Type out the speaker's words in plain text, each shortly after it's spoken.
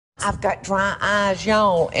I've got dry eyes,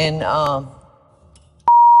 y'all, and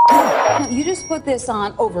You just put this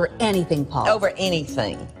on over anything, Paul. over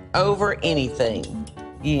anything. Over anything.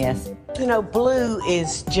 Yes. You know, blue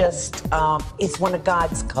is just, it's one of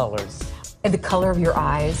God's colors. And the color of your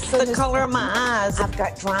eyes. The color of my eyes. I've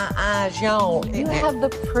got dry eyes, y'all. You have the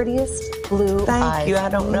prettiest blue eyes. Thank you. I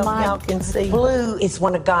don't know if y'all can see. Blue is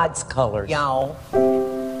one of God's colors, y'all.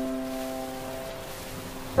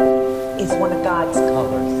 It's one of God's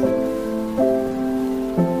colors.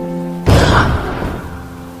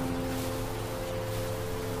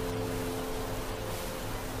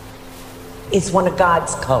 It's one of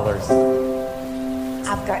God's colors.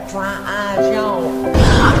 I've got dry eyes, y'all.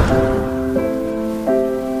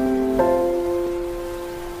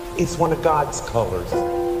 It's one of God's colors. You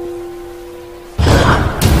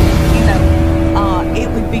know, it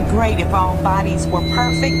would be great if all bodies were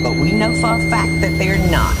perfect, but we know for a fact that they're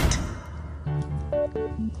not.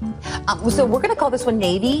 So we're going to call this one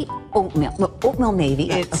navy, oatmeal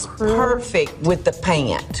navy. It's perfect with the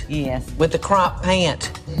pant. Yes. With the crop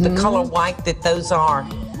pant. The color white that those are.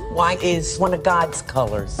 White is one of God's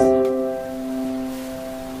colors.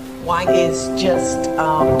 White is just,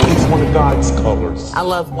 it's one of God's colors. I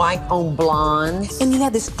love white on blondes. And you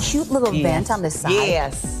have this cute little vent on the side.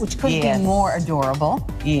 Yes. Which could be more adorable.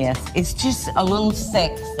 Yes. It's just a little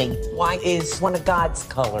sexy. White is one of God's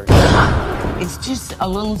colors. It's just a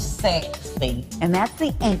little sexy. And that's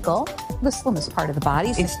the ankle, the slimmest part of the body.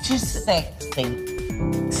 It's just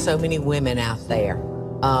sexy. So many women out there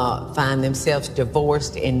find themselves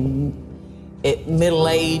divorced at middle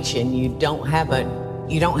age, and you don't have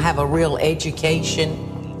a real education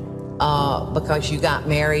because you got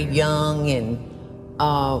married young and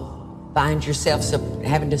find yourself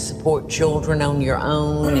having to support children on your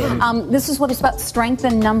own. And this is what it's about: strength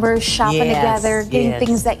in numbers, shopping together, getting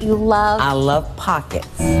things that you love. I love pockets.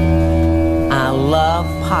 I love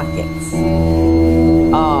pockets.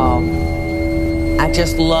 I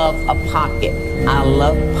just love a pocket. I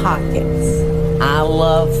love pockets. I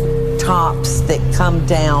love tops that come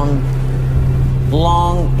down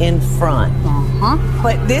long in front.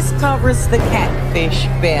 But this covers the catfish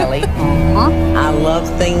belly. I love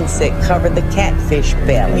things that cover the catfish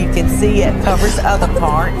belly. You can see it covers other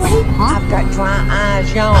parts. I've got dry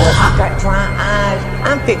eyes, y'all. I've got dry eyes.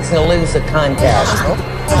 I'm fixing to lose a contest. I've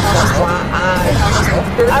got dry eyes.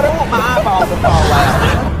 I don't want my eyeball to fall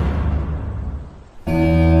out.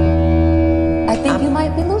 I think you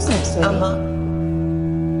might be losing it, sweetie.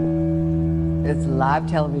 It's live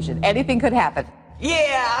television. Anything could happen.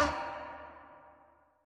 Yeah.